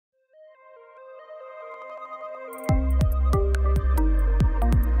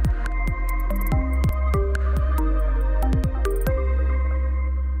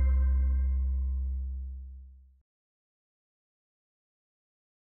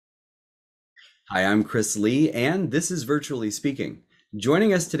Hi, I'm Chris Lee, and this is Virtually Speaking.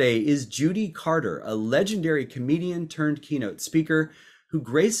 Joining us today is Judy Carter, a legendary comedian turned keynote speaker who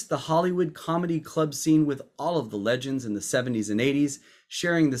graced the Hollywood comedy club scene with all of the legends in the 70s and 80s,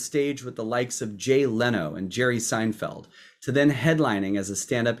 sharing the stage with the likes of Jay Leno and Jerry Seinfeld, to then headlining as a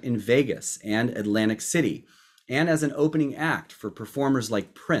stand-up in Vegas and Atlantic City, and as an opening act for performers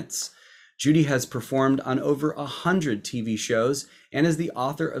like Prince. Judy has performed on over 100 TV shows and is the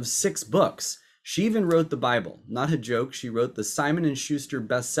author of 6 books. She even wrote the Bible. Not a joke, she wrote the Simon and Schuster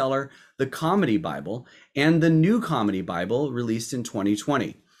bestseller, The Comedy Bible, and the New Comedy Bible, released in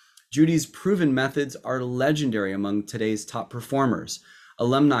 2020. Judy's proven methods are legendary among today's top performers.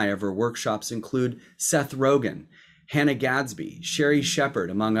 Alumni of her workshops include Seth Rogan, Hannah Gadsby, Sherri Sheppard,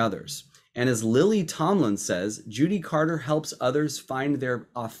 among others. And as Lily Tomlin says, Judy Carter helps others find their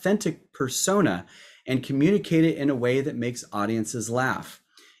authentic persona and communicate it in a way that makes audiences laugh.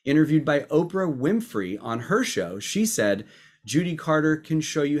 Interviewed by Oprah Winfrey on her show, she said, Judy Carter can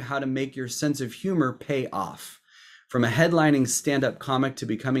show you how to make your sense of humor pay off. From a headlining stand-up comic to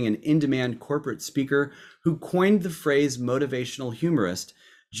becoming an in-demand corporate speaker who coined the phrase motivational humorist,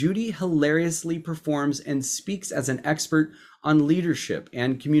 Judy hilariously performs and speaks as an expert on leadership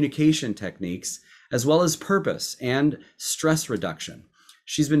and communication techniques, as well as purpose and stress reduction.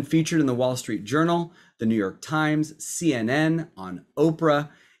 She's been featured in the Wall Street Journal, the New York Times, CNN, on Oprah,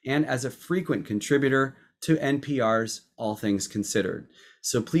 and as a frequent contributor to NPR's All Things Considered.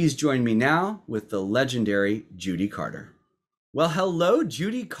 So please join me now with the legendary Judy Carter. Well, hello,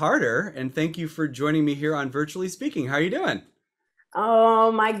 Judy Carter, and thank you for joining me here on Virtually Speaking. How are you doing?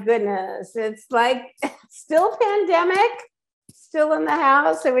 Oh my goodness. It's like still pandemic, still in the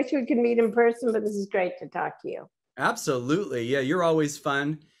house. I wish we could meet in person, but this is great to talk to you. Absolutely. Yeah, you're always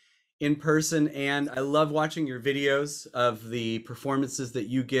fun in person, and I love watching your videos of the performances that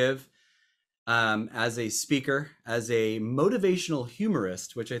you give as a speaker, as a motivational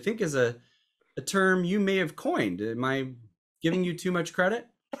humorist, which I think is a term you may have coined. Am I giving you too much credit?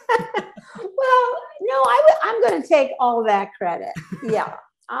 Well, no, I'm going to take all that credit. Yeah,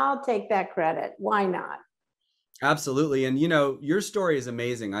 I'll take that credit. Why not? Absolutely. And you know, your story is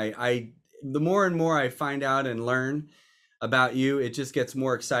amazing. I the more and more I find out and learn about you, it just gets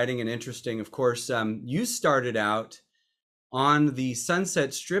more exciting and interesting. Of course, you started out on the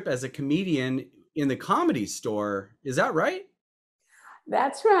Sunset Strip as a comedian in the Comedy Store. Is that right?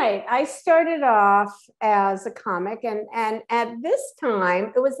 That's right. I started off as a comic, and at this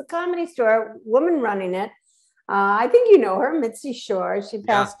time, it was the Comedy Store, woman running it. I think you know her, Mitzi Shore. She Yeah,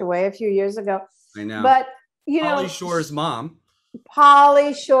 passed away a few years ago. I know. But, you Polly know, Shore's mom.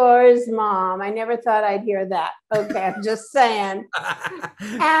 Polly Shore's mom. I never thought I'd hear that. Okay, I'm just saying.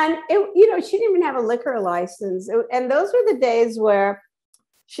 And she didn't even have a liquor license. And those were the days where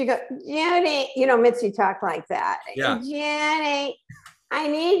she go, Jenny, Mitzi talked like that. Yeah. Jenny, I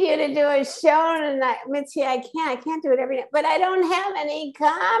need you to do a show tonight. Mitzi, I can't do it every night, but I don't have any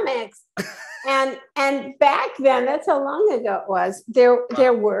comics. And back then, that's how long ago it was.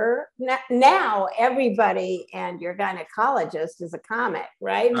 There were now everybody and your gynecologist is a comic,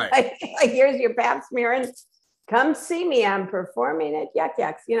 right? Right. Like here's your pap smear and come see me. I'm performing at Yuck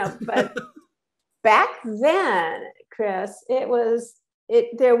Yucks, But back then, Chris,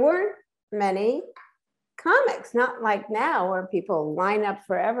 there weren't many comics, not like now where people line up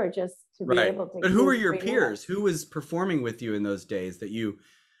forever just to be able to. But who were your peers? Who was performing with you in those days that you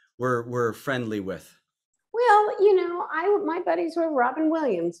were friendly with? Well, my buddies were Robin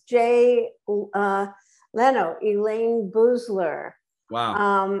Williams, Jay Leno, Elaine Boozler.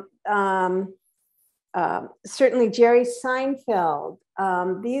 Wow. Certainly Jerry Seinfeld.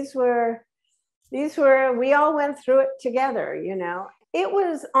 These were we all went through it together. It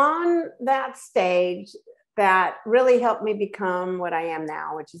was on that stage that really helped me become what I am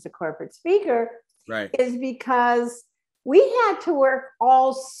now, which is a corporate speaker. Right. Is because we had to work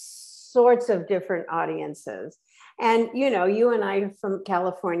all sorts of different audiences. And, you and I are from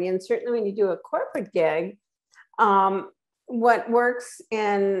California, and certainly when you do a corporate gig, what works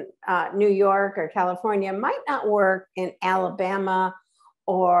in New York or California might not work in Alabama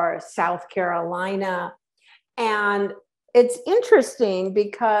or South Carolina. And it's interesting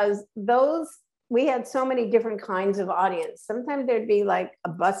because we had so many different kinds of audience. Sometimes there'd be like a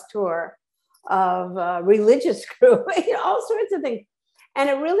bus tour of a religious group, all sorts of things. And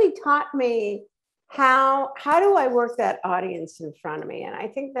it really taught me how do I work that audience in front of me? And I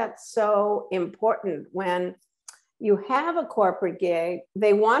think that's so important when you have a corporate gig,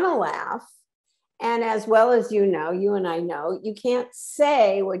 they want to laugh. And as well as you and I know, you can't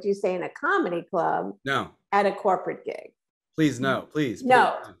say what you say in a comedy club No. at a corporate gig. Please, no, please.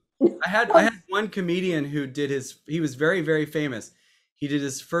 No. I had one comedian who he was very, very famous. He did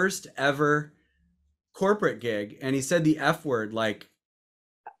his first ever corporate gig and he said the F word like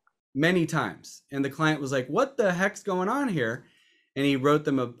many times. And the client was like, "What the heck's going on here?" And he wrote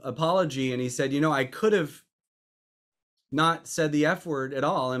them an apology and he said, I could have not said the F word at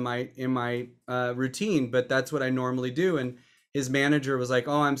all in my routine, but that's what I normally do. And his manager was like,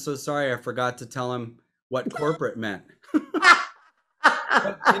 "Oh, I'm so sorry. I forgot to tell him what corporate meant."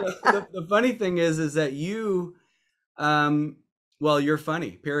 But, the funny thing is that um, well, you're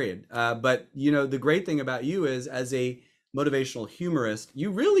funny, period. But the great thing about you is as a motivational humorist,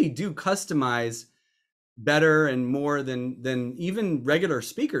 you really do customize better and more than even regular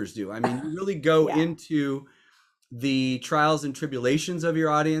speakers do. I mean, you really go Yeah. into the trials and tribulations of your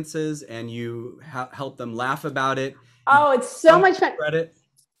audiences and you help them laugh about it. Oh, it's so much fun. Credit.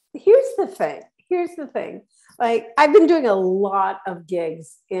 Here's the thing. Like, I've been doing a lot of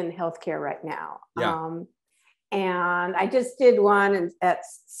gigs in healthcare right now. Yeah. And I just did one at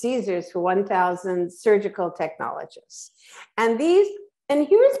Caesars for 1,000 surgical technologists. And here's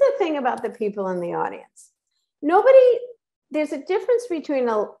the thing about the people in the audience. There's a difference between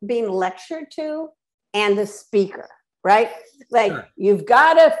being lectured to and the speaker, right? Like, sure. You've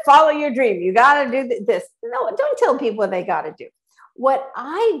got to follow your dream. You got to do this. No, don't tell people what they got to do. What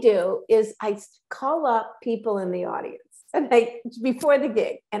I do is I call up people in the audience and before the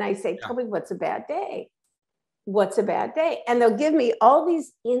gig, and I say, "Tell me what's a bad day. What's a bad day?" And they'll give me all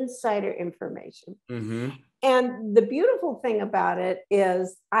these insider information. Mm-hmm. And the beautiful thing about it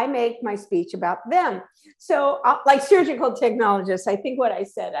is I make my speech about them. So like surgical technologists, I think what I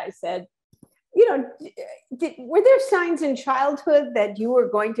said, were there signs in childhood that you were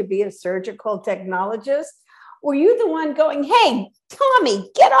going to be a surgical technologist? Were you the one going, "Hey, Tommy,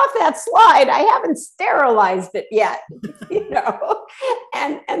 get off that slide. I haven't sterilized it yet."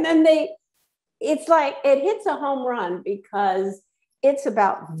 And then it's like it hits a home run because it's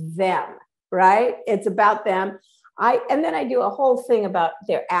about them, right? It's about them. And then I do a whole thing about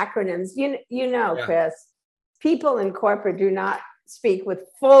their acronyms. Chris, people in corporate do not speak with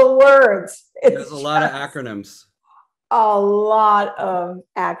full words. There's a lot of acronyms. A lot of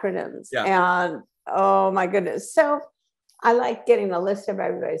acronyms. Yeah. And oh my goodness. So I like getting a list of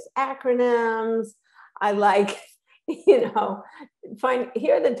everybody's acronyms. I like, here are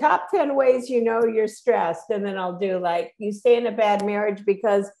the top 10 ways you're stressed. And then I'll do like, you stay in a bad marriage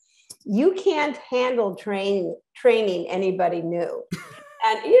because you can't handle training anybody new.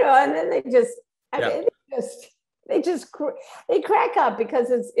 And, and then they crack up because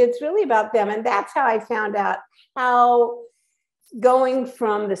it's really about them. And that's how I found out how going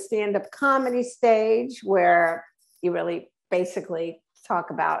from the stand-up comedy stage where you really basically talk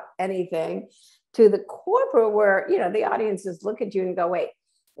about anything to the corporate where, the audiences look at you and go, "Wait,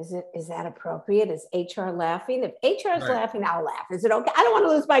 is that appropriate? Is HR laughing? If HR is laughing, I'll laugh. Is it okay? I don't want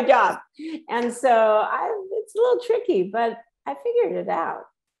to lose my job." And so it's a little tricky, but I figured it out.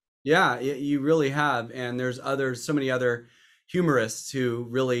 Yeah, you really have. And there's so many other humorists who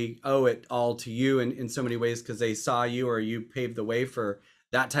really owe it all to you in so many ways because they saw you or you paved the way for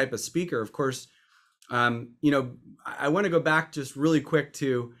that type of speaker. Of course, I want to go back just really quick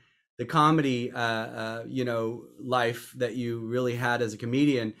to the comedy, life that you really had as a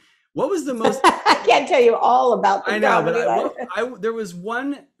comedian. What was the most... I can't tell you all about the comedy life. There was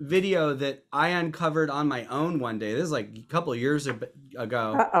one video that I uncovered on my own one day. This is like a couple of years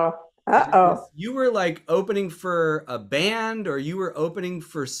ago. You were like opening for a band or you were opening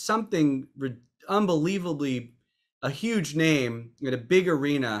for something unbelievably a huge name in a big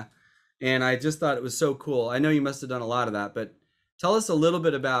arena. And I just thought it was so cool. I know you must have done a lot of that, but tell us a little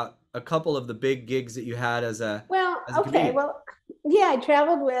bit about a couple of the big gigs that you had as a comedian. Well, yeah, I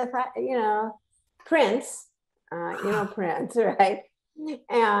traveled with, Prince, Prince, right?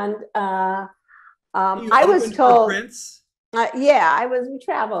 And I was told, Prince? we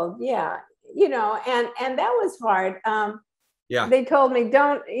traveled, and that was hard. They told me,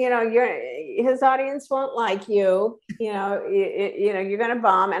 don't, his audience won't like you, you're going to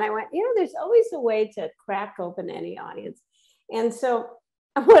bomb. And I went, there's always a way to crack open any audience. And so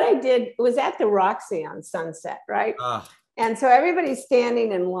what I did was at the Roxy on Sunset, right? And so everybody's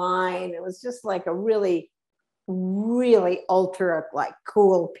standing in line. It was just like a really, really ultra like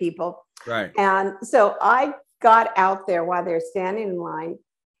cool people. Right. And so I got out there while they're standing in line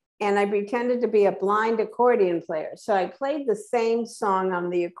and I pretended to be a blind accordion player. So I played the same song on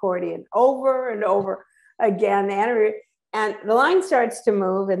the accordion over and over again. And the line starts to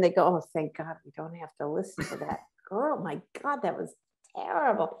move and they go, "Oh, thank God we don't have to listen to that girl. My God, that was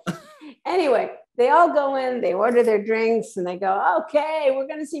terrible. Anyway, they all go in, they order their drinks, and they go, okay, we're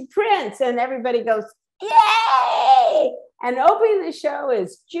going to see Prince. And everybody goes, yay! And opening the show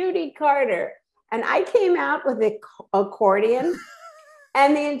is Judy Carter. And I came out with an accordion,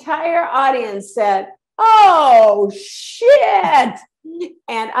 and the entire audience said, oh, shit.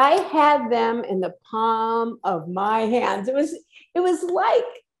 And I had them in the palm of my hands. It was like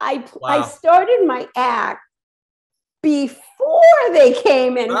I started my act before they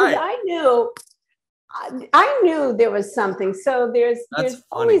came in, because I knew there was something. So there's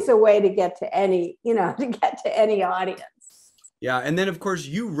always a way to get to any, audience. Yeah. And then of course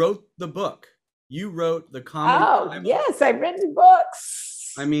you wrote the book. You wrote the comedy. Oh, yes, I've written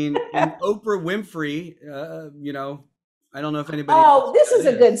books. I mean, and Oprah Winfrey, I don't know if anybody. Oh, this is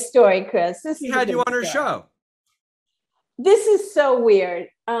a good story, Chris. She had you on her show. This is so weird.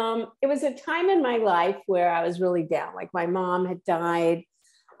 It was a time in my life where I was really down. Like my mom had died,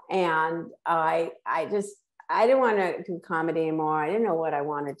 and I didn't want to do comedy anymore. I didn't know what I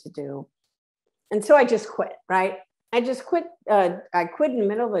wanted to do, and so I just quit. Right? I just quit. I quit in the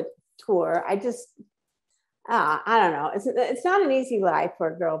middle of a tour. I don't know. It's not an easy life for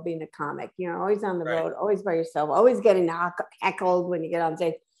a girl being a comic. Always on the road, always by yourself, always getting heckled when you get on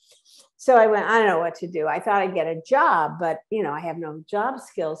stage. So I went, I don't know what to do. I thought I'd get a job, but I have no job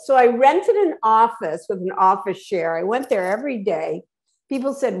skills. So I rented an office with an office share. I went there every day.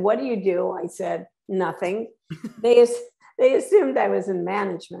 People said, what do you do? I said, nothing. They assumed I was in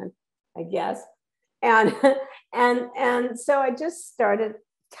management, I guess. And so I just started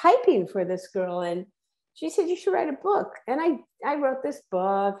typing for this girl, and she said, you should write a book. And I wrote this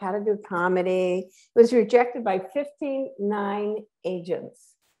book, How to Do Comedy. It was rejected by 59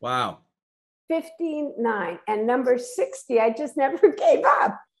 agents. Wow. 59. And number 60, I just never gave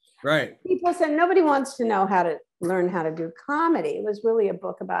up. Right. People said, nobody wants to know how to learn how to do comedy. It was really a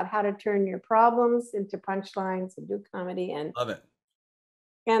book about how to turn your problems into punchlines and do comedy. And love it.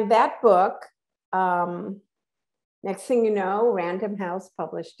 And that book, next thing you know, Random House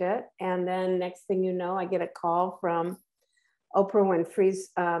published it. And then next thing you know, I get a call from Oprah Winfrey's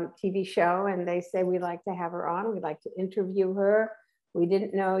TV show. And they say, we'd like to have her on. We'd like to interview her. We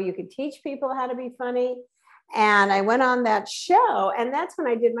didn't know you could teach people how to be funny. And I went on that show. And that's when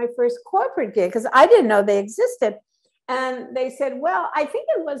I did my first corporate gig, because I didn't know they existed. And they said, well, I think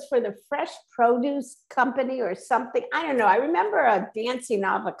it was for the Fresh Produce Company or something. I don't know. I remember a dancing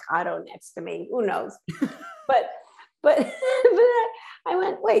avocado next to me. Who knows? But I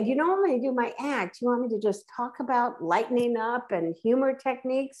went, wait, I'm going to do my act. You want me to just talk about lightening up and humor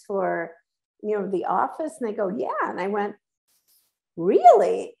techniques for, The Office? And they go, yeah. And I went,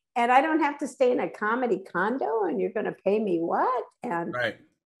 really? And I don't have to stay in a comedy condo, and you're going to pay me what? And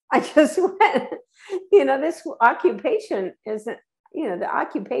I just went, this occupation isn't, the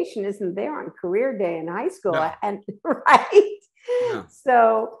occupation isn't there on career day in high school. No. And No.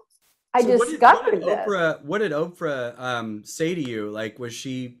 So I discovered this. What did Oprah say to you? Like,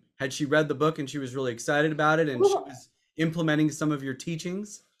 had she read the book and she was really excited about it, and she was implementing some of your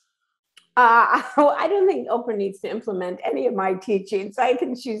teachings? I don't think Oprah needs to implement any of my teachings. I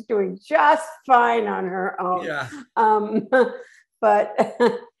think she's doing just fine on her own. Yeah. But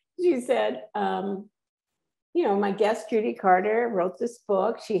she said, my guest, Judy Carter, wrote this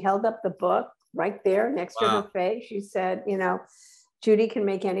book. She held up the book right there next to her face. She said, Judy can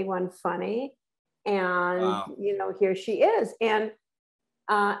make anyone funny. And, here she is. And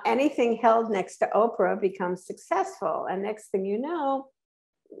anything held next to Oprah becomes successful. And next thing you know,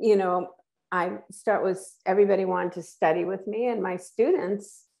 I start with everybody wanted to study with me, and my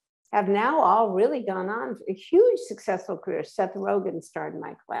students have now all really gone on a huge successful career. Seth Rogan started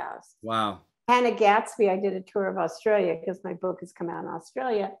my class. Wow. Hannah Gadsby, I did a tour of Australia because my book has come out in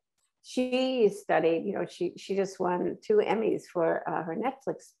Australia. She studied, she just won 2 Emmys for her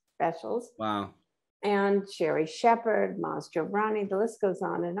Netflix specials. Wow. And Sherri Sheppard, Maz Jobrani, the list goes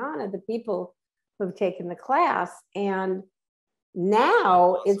on of the people who've taken the class. And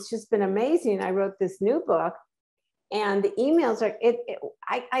now it's just been amazing. I wrote this new book, and the emails are,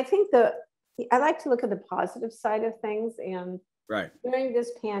 I think I like to look at the positive side of things. And during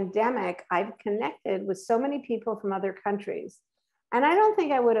this pandemic, I've connected with so many people from other countries. And I don't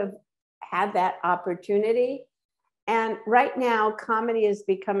think I would have had that opportunity. And right now, comedy is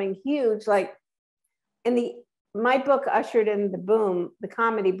becoming huge. Like my book ushered in the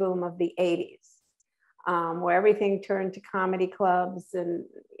comedy boom of the 80s. Where everything turned to comedy clubs, and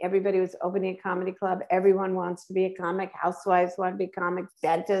everybody was opening a comedy club. Everyone wants to be a comic. Housewives want to be a comic.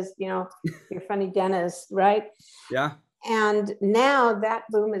 Dentist, your funny dentist, right? Yeah. And now that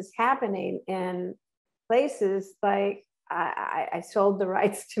boom is happening in places like I sold the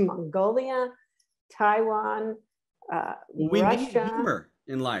rights to Mongolia, Taiwan, We need Russia. humor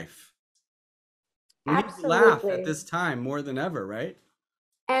in life. We need to laugh at Absolutely. this time more than ever, right?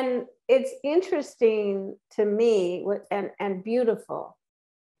 And it's interesting to me and beautiful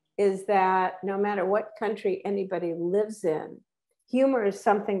is that no matter what country anybody lives in, humor is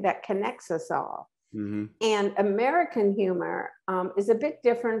something that connects us all. Mm-hmm. And American humor is a bit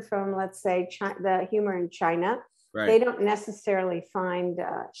different from, let's say, the humor in China. Right. They don't necessarily find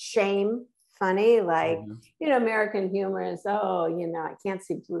shame funny. Like, Mm-hmm. American humor is, I can't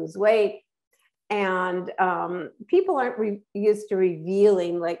seem to lose weight. And people aren't used to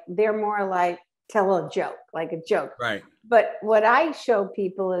revealing, like, they're more like, tell a joke, like a joke. Right. But what I show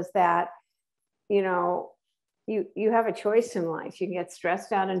people is that, you have a choice in life. You can get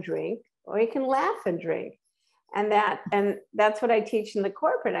stressed out and drink, or you can laugh and drink. And that's what I teach in the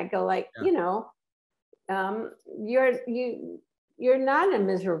corporate. I go like, you're not in a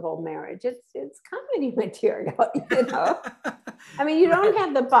miserable marriage. It's comedy material, I mean, you don't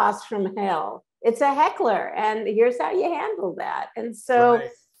have the boss from hell. It's a heckler, and here's how you handle that. And so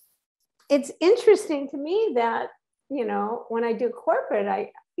it's interesting to me that, when I do corporate,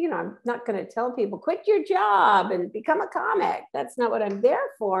 I'm not going to tell people quit your job and become a comic. That's not what I'm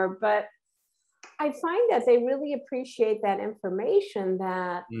there for. But I find that they really appreciate that information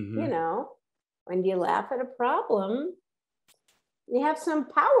that, when you laugh at a problem, you have some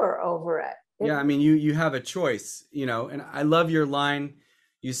power over it. Yeah, I mean, you have a choice, and I love your line.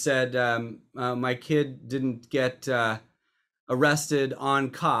 You said, my kid didn't get arrested on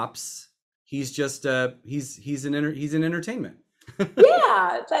cops. He's just he's in entertainment.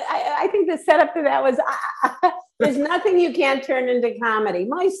 Yeah, I think the setup to that was there's nothing you can't turn into comedy.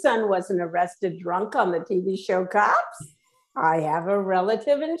 My son wasn't arrested drunk on the TV show Cops. I have a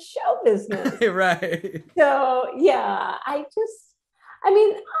relative in show business. Right. So yeah,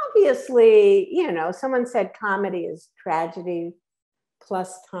 obviously, someone said comedy is tragedy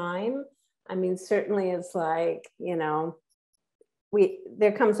plus time. I mean, certainly it's like,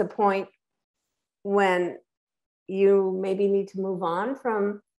 there comes a point when you maybe need to move on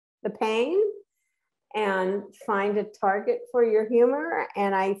from the pain and find a target for your humor.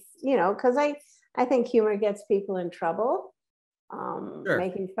 And because I think humor gets people in trouble, Sure.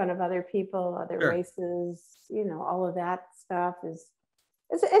 Making fun of other people, other races, all of that stuff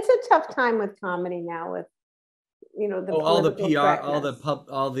it's a tough time with comedy now with, all the PR, all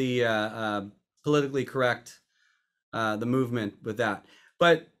the politically correct, the movement with that.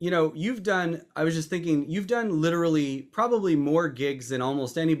 But, I was just thinking, you've done literally probably more gigs than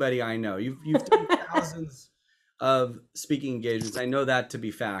almost anybody I know. You've done thousands of speaking engagements. I know that to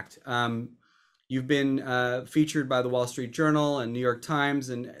be fact. You've been featured by the Wall Street Journal and New York Times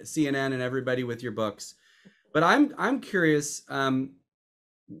and CNN and everybody with your books. But I'm curious,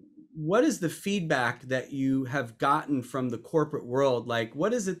 what is the feedback that you have gotten from the corporate world? Like,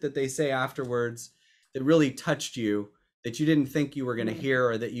 what is it that they say afterwards that really touched you that you didn't think you were going to hear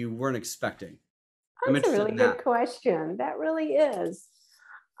or that you weren't expecting? That's a really good question. That really is.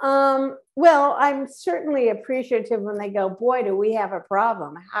 Well, I'm certainly appreciative when they go, boy, do we have a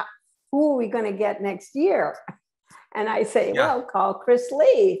problem. Who are we going to get next year? And I say, well, call Chris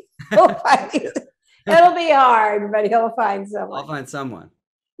Lee. It'll be hard, but he'll find someone. I'll find someone.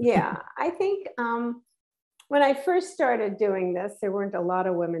 Yeah, I think when I first started doing this, there weren't a lot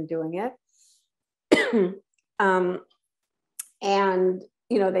of women doing it. And,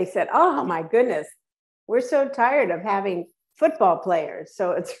 they said, oh, my goodness, we're so tired of having football players.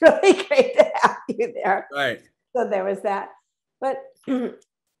 So it's really great to have you there. Right. So there was that. But,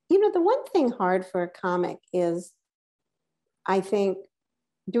 the one thing hard for a comic is, I think,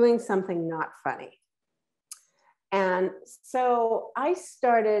 doing something not funny. And so I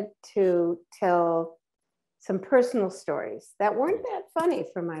started to tell some personal stories that weren't that funny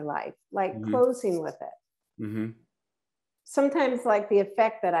for my life, like closing with it. Mm-hmm. Sometimes like the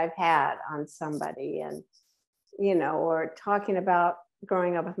effect that I've had on somebody and, or talking about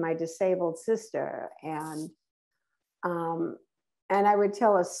growing up with my disabled sister. And I would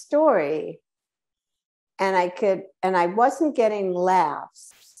tell a story and I wasn't getting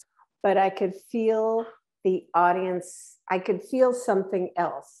laughs, but I could feel the audience. I could feel something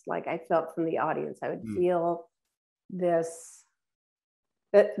else. Like I felt from the audience, I would feel this,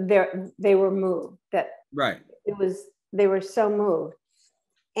 that they were moved, that they were so moved.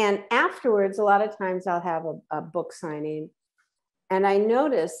 And afterwards, a lot of times I'll have a book signing. And I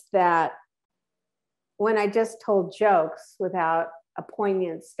noticed that when I just told jokes without a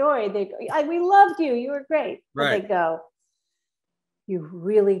poignant story, they go, we loved you. You were great. But they go, you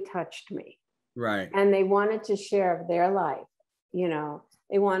really touched me. Right. and they wanted to share their life. You know,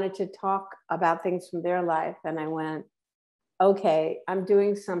 they wanted to talk about things from their life. And I went, okay, I'm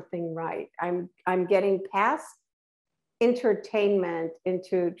doing something right. I'm getting past entertainment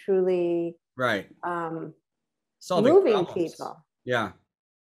into truly Right. Solving moving problems. people. Yeah.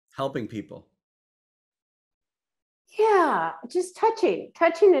 Helping people. Yeah, just touching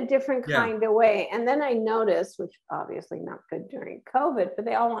a different Yeah. kind of way. And then I noticed, which obviously not good during COVID, but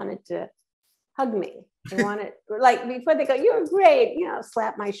they all wanted to hug me. They wanted, like, before they go, you're great, you know,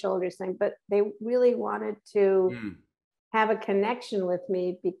 slap my shoulders thing, but they really wanted to Mm. have a connection with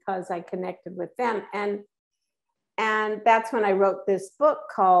me because I connected with them. And that's when I wrote this book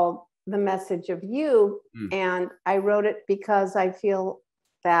called The Message of You. Mm. And I wrote it because I feel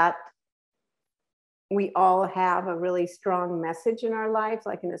that we all have a really strong message in our life,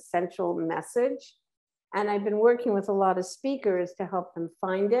 like an essential message. And I've been working with a lot of speakers to help them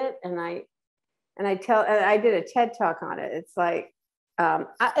find it. And I did a TED talk on it. It's like,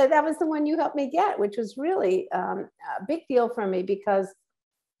 that was the one you helped me get, which was really a big deal for me because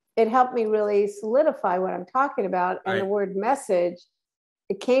it helped me really solidify what I'm talking about. And the Right. word message,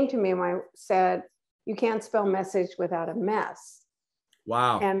 it came to me when I said, you can't spell message without a mess.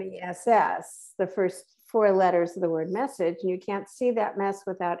 Wow. MESS, the first 4 letters of the word message, and you can't see that mess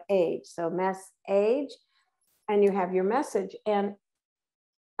without age. So mess, age, and you have your message. And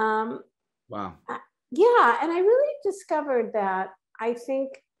Wow. yeah, and I really discovered that I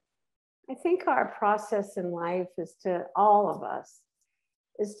think our process in life is to all of us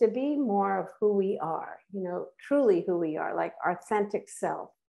is to be more of who we are, you know, truly who we are, like our authentic self.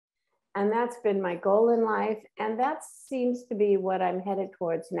 And that's been my goal in life. And that seems to be what I'm headed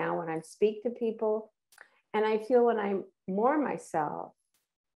towards now when I speak to people. And I feel when I'm more myself,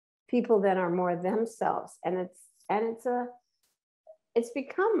 people then are more themselves. And it's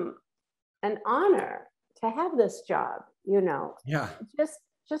become an honor to have this job, you know. Yeah.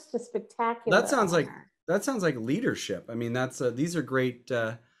 Just a spectacular That sounds like honor. leadership. I mean, these are great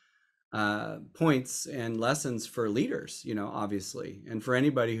points and lessons for leaders, you know, obviously, and for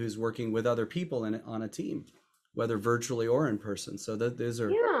anybody who's working with other people on a team, whether virtually or in person. So those are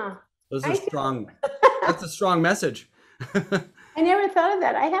Yeah, strong. That's a strong message. I never thought of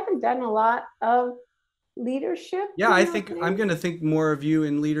that. I haven't done a lot of leadership, Yeah, you I know, think I'm things. going to think more of you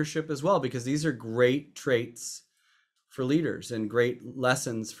in leadership as well, because these are great traits for leaders and great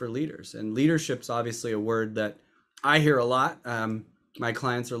lessons for leaders. And leadership's obviously a word that I hear a lot. My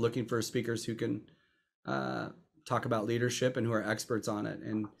clients are looking for speakers who can talk about leadership and who are experts on it.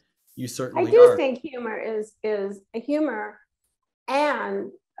 And you I certainly do are. think humor is a humor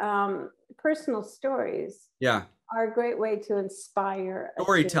and personal stories Yeah. are a great way to inspire a team.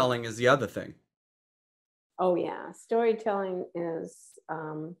 Storytelling is the other thing. Oh yeah, storytelling is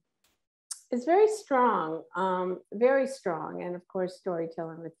very strong, and of course,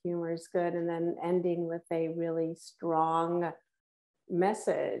 storytelling with humor is good, and then ending with a really strong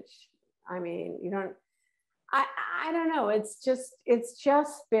message. I mean, you don't. I I don't know. It's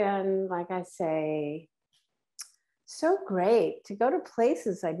just been, like I say, so great to go to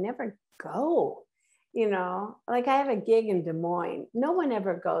places I'd never go. You know, like I have a gig in Des Moines. No one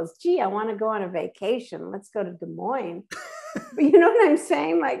ever goes, gee, I want to go on a vacation. Let's go to Des Moines. But you know what I'm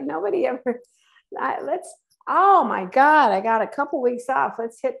saying? Like nobody ever, oh my God, I got a couple weeks off.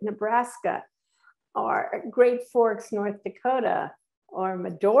 Let's hit Nebraska or Great Forks, North Dakota, or So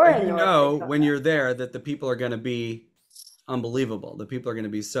Medora, you North know when Dakota. you're there that the people are going to be unbelievable. The people are going to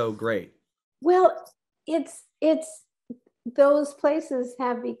be so great. Well, it's those places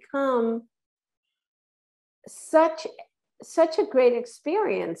have become such a great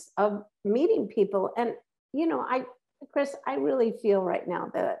experience of meeting people. And you know, Chris, I really feel right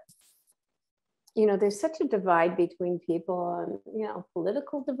now that, you know, there's such a divide between people, and you know,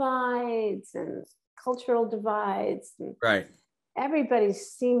 political divides and cultural divides, and Right. everybody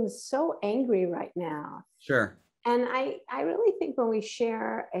seems so angry right now. Sure. And I really think when we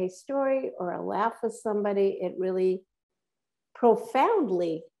share a story or a laugh with somebody, it really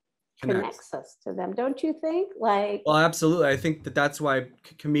profoundly Connects. connects us to them, don't you think? Like, Well, absolutely. I think that's why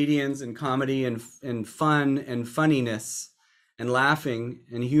comedians and comedy and fun and funniness and laughing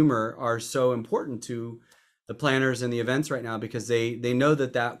and humor are so important to the planners and the events right now, because they know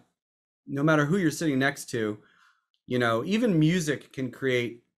that no matter who you're sitting next to, you know, even music can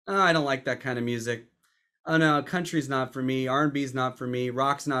create, oh, I don't like that kind of music. Oh no, country's not for me, R&B's not for me,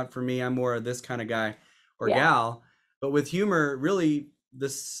 rock's not for me. I'm more of this kind of guy or yeah, gal. But with humor, really,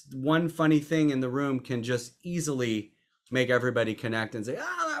 this one funny thing in the room can just easily make everybody connect and say,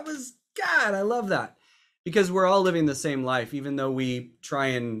 "Oh, that was God, I love that." Because we're all living the same life, even though we try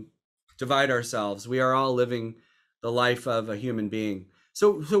and divide ourselves. We are all living the life of a human being.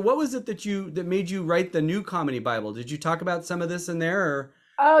 So what was it that made you write the New Comedy Bible? Did you talk about some of this in there, or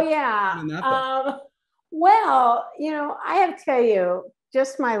Oh yeah. in that book? Well, I have to tell you,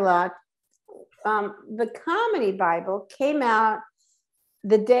 just my luck. The Comedy Bible came out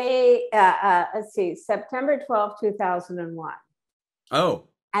the day, let's see, September 12th, 2001. Oh.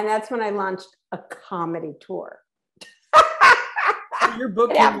 And that's when I launched a comedy tour. Your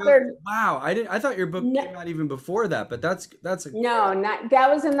book came out. Wow, I thought your book came out even before that, but that's that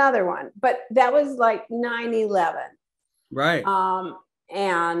was another one, but that was like 9/11. Right.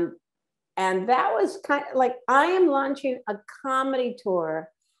 And that was kind of like, I am launching a comedy tour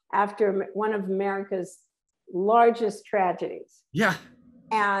after one of America's largest tragedies. Yeah.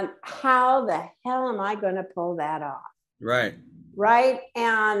 And how the hell am I going to pull that off? Right. Right.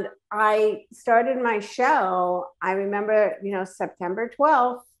 And I started my show. I remember, September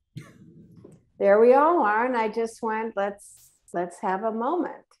 12th. There we all are. And I just went, let's have a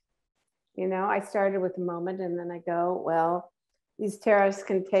moment. I started with a moment, and then I go, well, these terrorists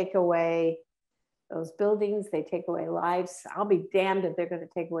can take away those buildings. They take away lives. I'll be damned if they're going to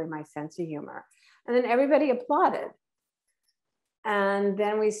take away my sense of humor. And then everybody applauded. And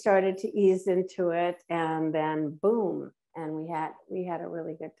then we started to ease into it, and then boom. And we had a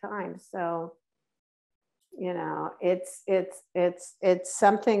really good time. So, it's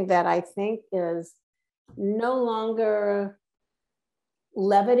something that I think is no longer,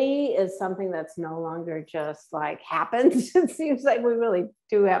 levity is something that's no longer just like happens. It seems like we really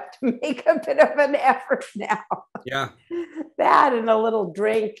do have to make a bit of an effort now. Yeah. That and a little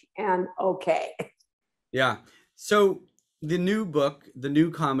drink and okay. Yeah. So the new book, the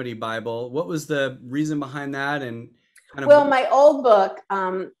New Comedy Bible, what was the reason behind that? And well, my old book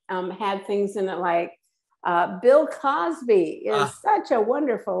had things in it like Bill Cosby is such a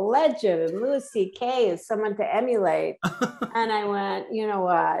wonderful legend, and Louis C.K. is someone to emulate. And I went, you know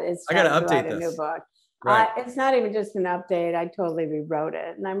what? It's I got to write update a this. new book. Right. It's not even just an update. I totally rewrote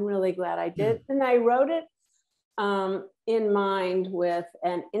it, and I'm really glad I did. And I wrote it in mind with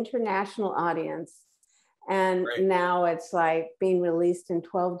an international audience, and now it's like being released in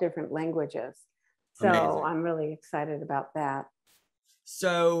 12 different languages. So amazing. I'm really excited about that.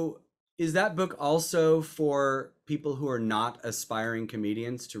 So is that book also for people who are not aspiring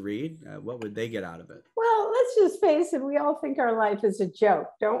comedians to read? What would they get out of it? Well, let's just face it. We all think our life is a joke,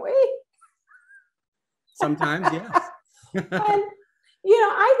 don't we? Sometimes, yes. And,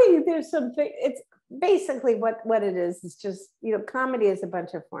 I think there's something, it's basically what it is just, comedy is a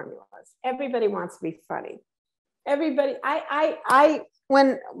bunch of formulas. Everybody wants to be funny. Everybody,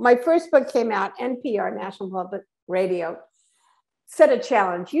 when my first book came out, NPR, National Public Radio, set a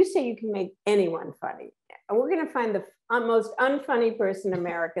challenge. You say you can make anyone funny. And we're going to find the most unfunny person in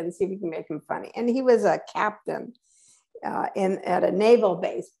America and see if we can make him funny. And he was a captain at a naval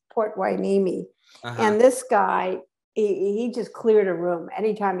base, Port Hueneme. And this guy, he just cleared a room.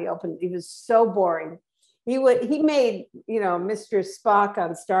 Anytime he opened, he was so boring. He made, Mr. Spock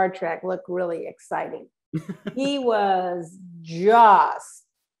on Star Trek look really exciting. He was just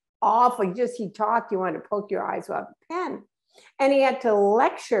awful. He talked, you wanted to poke your eyes with a pen. And he had to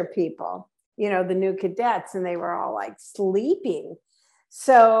lecture people, the new cadets, and they were all like sleeping.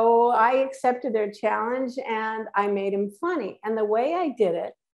 So I accepted their challenge and I made him funny. And the way I did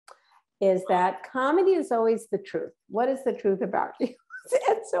it is that comedy is always the truth. What is the truth about you?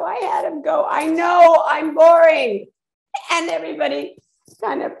 And so I had him go, I know I'm boring. And everybody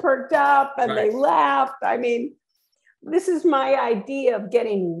kind of perked up and they laughed. I mean, this is my idea of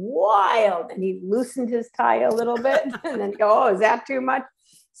getting wild. And he loosened his tie a little bit and then go, oh, is that too much?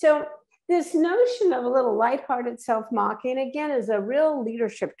 So this notion of a little lighthearted self-mocking, again, is a real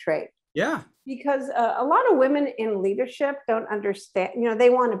leadership trait. Yeah. Because a lot of women in leadership don't understand, they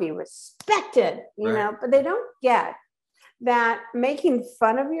want to be respected, but they don't get that making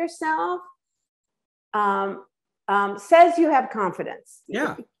fun of yourself says you have confidence.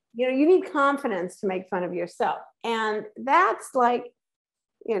 Yeah. You need confidence to make fun of yourself. And that's like,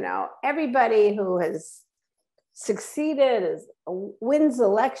 everybody who has succeeded, wins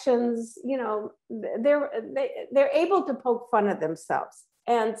elections, they're able to poke fun at themselves.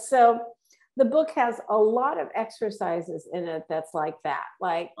 And so the book has a lot of exercises in it that's like that.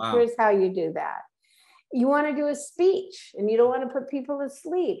 Like, here's how you do that. You want to do a speech and you don't want to put people to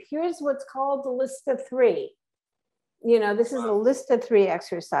sleep. Here's what's called the list of three. This is a list of three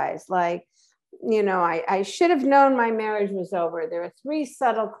exercise. Like, I should have known my marriage was over. There are three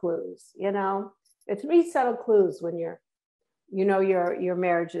subtle clues, there are three subtle clues when your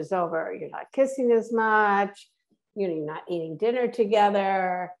marriage is over. You're not kissing as much, you're not eating dinner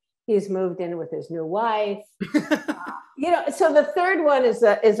together, He's moved in with his new wife. So the third one is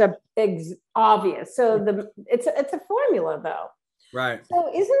obvious. So it's a formula though. Right. So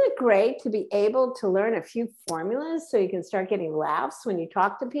isn't it great to be able to learn a few formulas so you can start getting laughs when you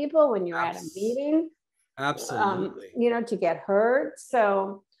talk to people, when you're at a meeting? Absolutely. To get heard.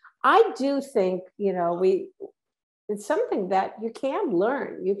 So I do think, it's something that you can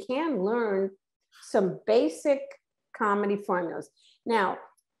learn. You can learn some basic comedy formulas. Now,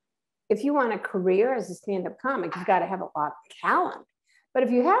 if you want a career as a stand-up comic, you've got to have a lot of talent. But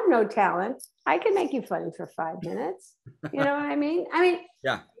if you have no talent, I can make you funny for 5 minutes. You know what I mean?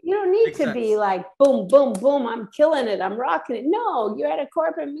 Yeah. You don't need Makes to sense. be like, boom, boom, boom, I'm killing it, I'm rocking it. No, you're at a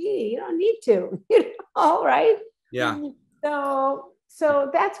corporate meeting. You don't need to, all right? Yeah. So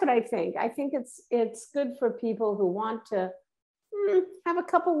that's what I think. I think it's good for people who want to have a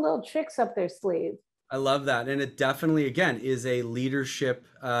couple little tricks up their sleeve. I love that. And it definitely, again, is a leadership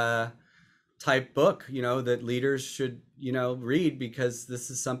type book, that leaders should, read, because this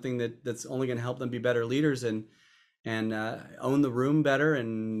is something that's only going to help them be better leaders and own the room better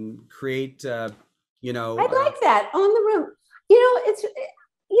and create, I like that. Own the room. It's,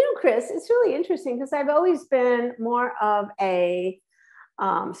 Chris, it's really interesting because I've always been more of a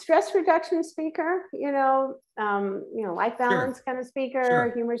stress reduction speaker, life balance kind of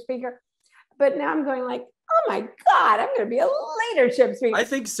speaker, humor speaker. But now I'm going like, oh my God, I'm going to be a leadership speaker. I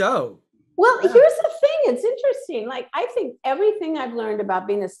think so. Well, here's the thing. It's interesting. Like, I think everything I've learned about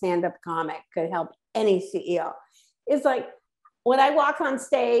being a stand-up comic could help any CEO. It's like when I walk on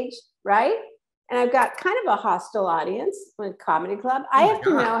stage, right? And I've got kind of a hostile audience with comedy club. I have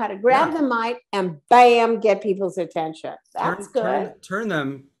to know how to grab the mic and bam, get people's attention. That's good. Turn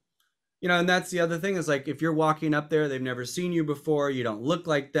them, and that's the other thing is like, if you're walking up there, they've never seen you before, you don't look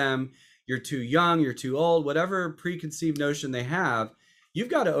like them, you're too young, you're too old, whatever preconceived notion they have, you've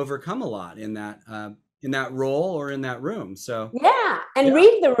got to overcome a lot in that role or in that room. So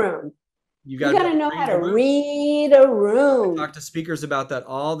read the room. You got to know how to read a room. I talk to speakers about that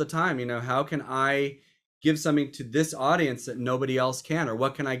all the time. How can I give something to this audience that nobody else can, or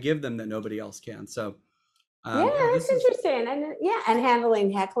what can I give them that nobody else can? So that's interesting. And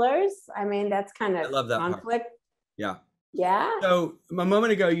handling hecklers. I mean, that's kind of, I love that conflict. Part. Yeah. So a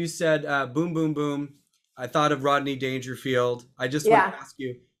moment ago, you said, boom, boom, boom. I thought of Rodney Dangerfield. I just want to ask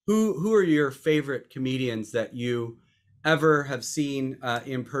you, who are your favorite comedians that you ever have seen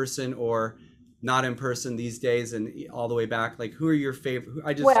in person or not in person these days and all the way back? Like, who are your favorite?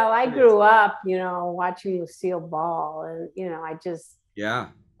 I grew up, watching Lucille Ball, and,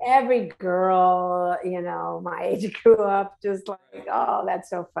 every girl, my age grew up just like, oh, that's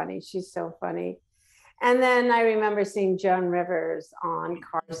so funny. She's so funny. And then I remember seeing Joan Rivers on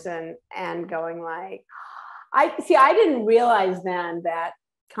Carson and going like, I didn't realize then that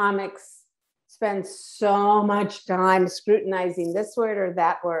comics spend so much time scrutinizing this word or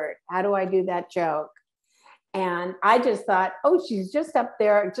that word. How do I do that joke? And I just thought, oh, she's just up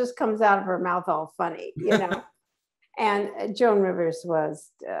there. It just comes out of her mouth all funny, And Joan Rivers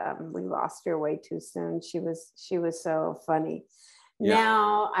was, we lost her way too soon. She was so funny. Yeah.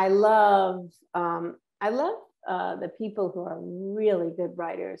 Now I love the people who are really good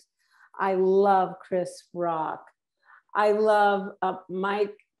writers. I love Chris Rock. I love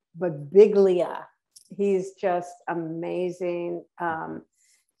Mike Birbiglia. He's just amazing.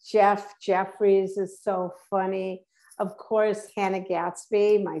 Jeff Jeffries is so funny. Of course, Hannah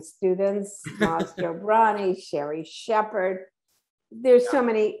Gadsby, my students, Master Brani, Sherri Sheppard. There's so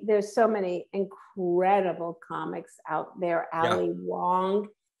many incredible comics out there. Ali Wong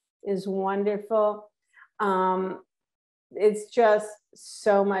is wonderful. It's just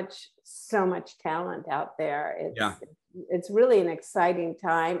so much talent out there. It's really an exciting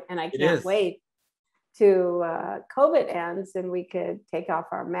time, and I can't wait to COVID ends and we could take off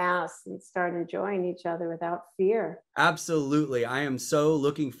our masks and start enjoying each other without fear. Absolutely. I am so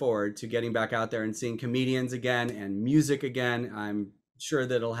looking forward to getting back out there and seeing comedians again and music again. I'm sure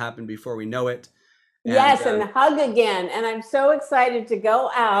that it'll happen before we know it. And hug again. And I'm so excited to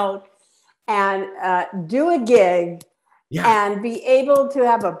go out and do a gig and be able to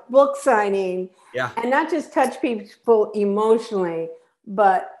have a book signing and not just touch people emotionally,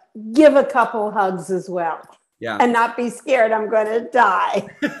 but give a couple hugs as well. And not be scared I'm going to die.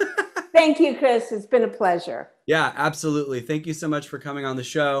 Thank you, Chris. It's been a pleasure. Yeah, absolutely. Thank you so much for coming on the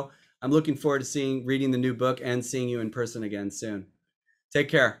show. I'm looking forward to reading the new book and seeing you in person again soon. Take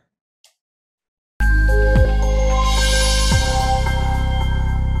care.